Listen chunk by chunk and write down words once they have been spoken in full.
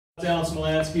Alan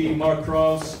Smolansky, Mark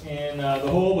Cross, and the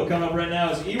whole. But coming up right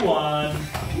now is Ewan.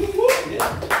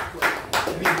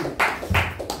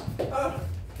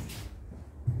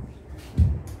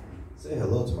 Say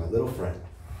hello to my little friend.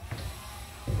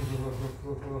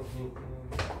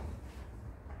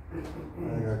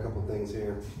 I got a couple things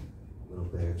here. Little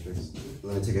bag of tricks.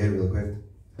 Let me take a hit real quick.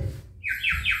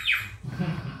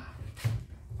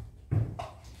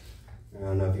 I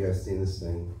don't know if you guys seen this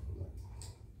thing.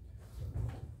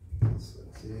 Let's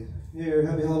see. Here,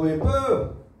 happy Halloween,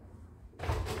 boom!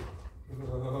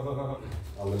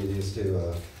 I'll let me do this too.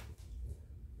 I'm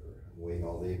waiting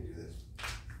all day to do this.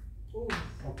 Oh,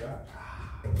 okay.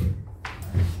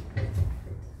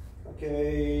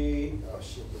 Okay. Oh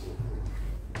shit.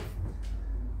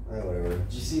 Alright, whatever.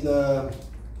 Did you see the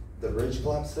bridge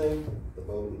collapse thing? The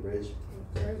boat and bridge?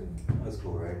 Crazy. That's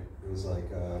cool, right? It was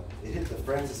like, it hit the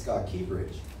Francis Scott Key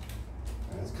Bridge.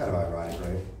 That's kind of ironic,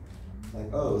 right?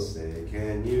 Like, oh, say,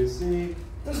 can you see?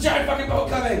 There's a giant fucking boat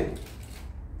coming!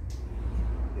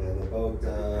 Yeah, the boat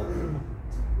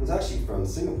was actually from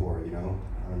Singapore, you know?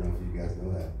 I don't know if you guys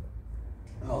know that.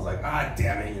 I was like, ah,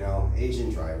 damn it, you know, Asian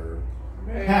driver.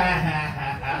 Yeah,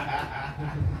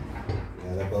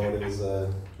 that boat, it was,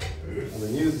 on the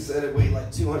news, it said it weighed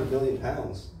like 200 million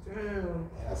pounds. Damn.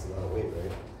 Yeah, that's a lot of weight,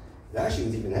 right? It actually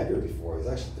was even heavier before. It was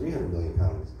actually 300 million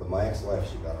pounds. But my ex-wife,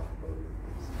 she got off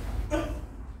the boat.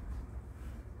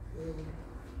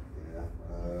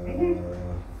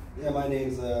 Yeah. My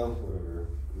name's, whatever,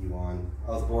 Ewan. I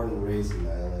was born and raised in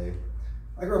LA.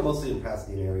 I grew up mostly in the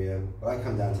Pasadena area, but I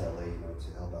come down to LA, you know,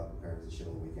 to help out my parents and shit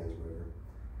on the weekends or whatever.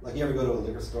 Like, you ever go to a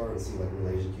liquor store and see like a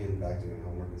little Asian kid back doing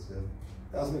homework and stuff?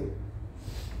 That was me.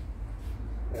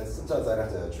 And sometimes I'd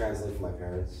have to translate for my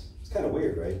parents. It's kind of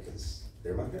weird, right? Because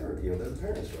they're my parents, you know, they're the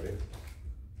parents, right?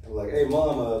 I'm like, hey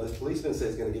mom, this policeman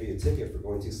says he's gonna give you a ticket for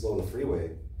going too slow on the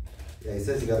freeway. Yeah, he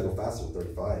says you gotta go faster than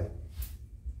 35.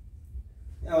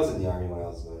 Yeah, I was in the Army when I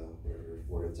was,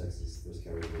 Florida, Texas, first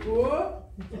category. What?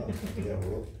 Oh, yeah,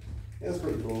 well, yeah, it was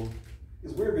pretty cool. It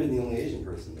was weird being the only Asian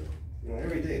person though. You know,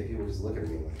 every day people just look at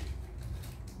me like,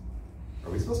 are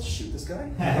we supposed to shoot this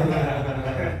guy?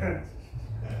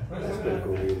 That's pretty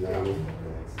cool, you know.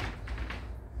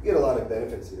 You get a lot of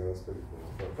benefits, you know, it's pretty cool.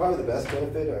 But probably the best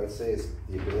benefit, I would say, is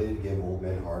the ability to give old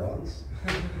men hard-ons.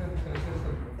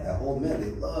 Yeah, old men,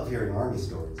 they love hearing Army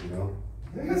stories, you know.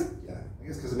 I guess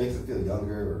because it makes them feel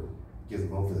younger or gives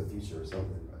them hope for the future or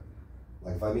something. But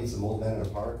like if I meet some old men in a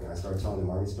park and I start telling them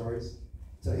Army stories,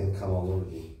 so he'll come all over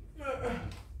me.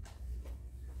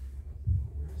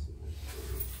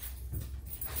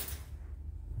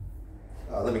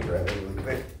 Let me grab it really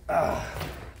quick. That's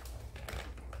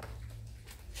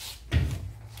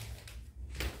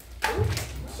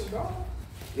a dog.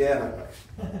 Yeah, my dog.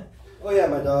 Oh yeah,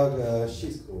 my dog,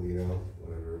 she's cool, you know,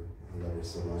 whatever. I love her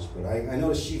so much. But I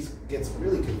notice she gets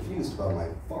really confused about my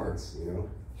farts, you know.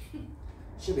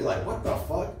 She'll be like, what the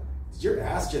fuck? Did your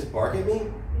ass just bark at me?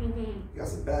 You got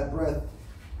some bad breath.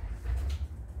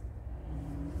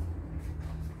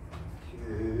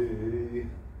 Okay.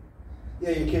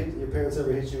 Yeah, your parents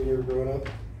ever hit you when you were growing up?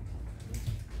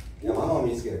 Yeah, my mom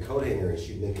used to get a coat hanger and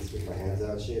she'd make me stick my hands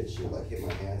out and shit. She would like hit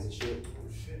my hands and shit. Oh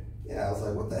shit. Yeah, I was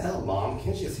like, what the hell, mom?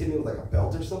 Can't you just hit me with like a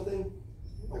belt or something?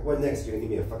 Like, what next? You're gonna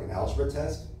give me a fucking algebra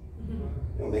test? You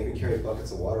know, make me carry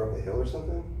buckets of water up a hill or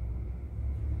something?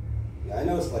 Yeah, I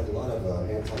noticed like a lot of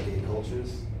anti-gay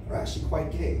cultures are actually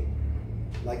quite gay.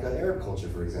 Like Arab culture,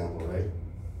 for example, right?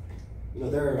 You know,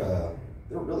 they're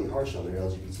really harsh on their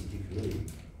LGBTQ community.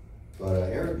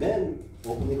 But Arab men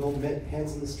openly hold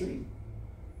hands in the street.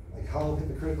 Like, how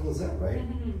hypocritical is that, right?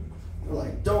 They're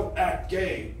like, don't act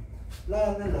gay.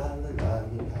 La la la la la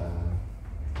la.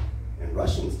 And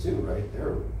Russians too, right?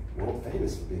 They're world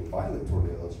famous for being violent toward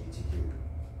the LGBTQ.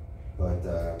 But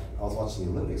I was watching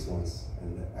the Olympics once,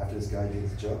 and after this guy did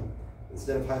his jump,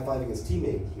 instead of high-fiving his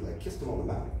teammate, he like kissed him on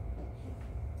the mouth.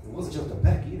 It wasn't just a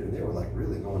peck either. They were like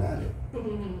really going at it.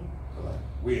 They're like,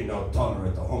 we don't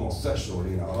tolerate the homosexual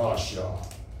in Russia.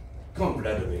 Come,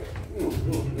 Vladimir.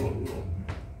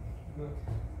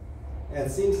 And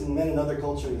it seems in men in other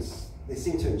cultures, they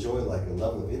seem to enjoy like a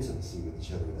level of intimacy with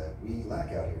each other that we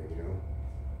lack out here, you know?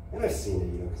 And I've seen it,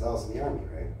 you know, because I was in the Army,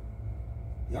 right?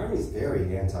 The Army is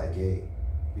very anti-gay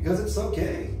because it's so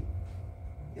gay.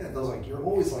 Yeah, those like, you're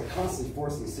always like constantly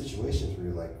forced in these situations where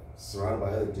you're like surrounded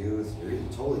by other dudes, you're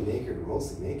either totally naked or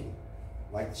mostly naked.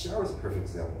 Like the shower is a perfect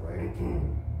example, right?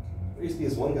 There used to be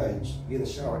this one guy who'd be in the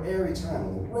shower every time,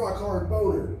 a rock hard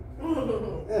boner.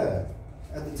 Yeah.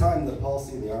 At the time, the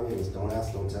policy in the Army was don't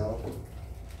ask, don't tell.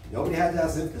 Nobody had to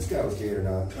ask if this guy was gay or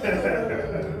not.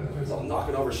 He was all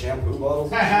knocking over shampoo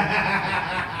bottles.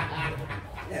 Yeah,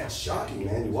 Yeah, it's shocking,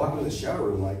 man. You walk into the shower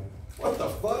room like, what the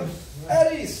fuck?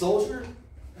 Eddie, soldier.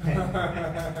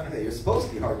 Hey, you're supposed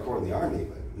to be hardcore in the Army,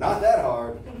 but not that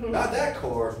hard. Not that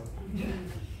core.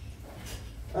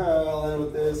 Alright, I'll end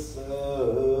with this.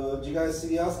 Did you guys see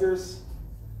the Oscars?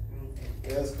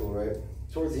 Yeah, that's cool, right?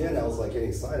 Towards the end, I was like getting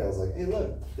excited. I was like, hey,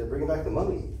 look, they're bringing back the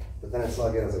Mummy. But then I saw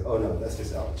it again, I was like, oh no, that's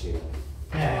just Al Pacino.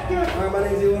 Alright, my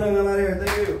name's Ewan, I'm out of here.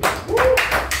 Thank you.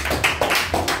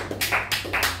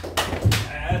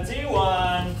 That's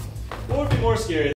Ewan. What would be more scary?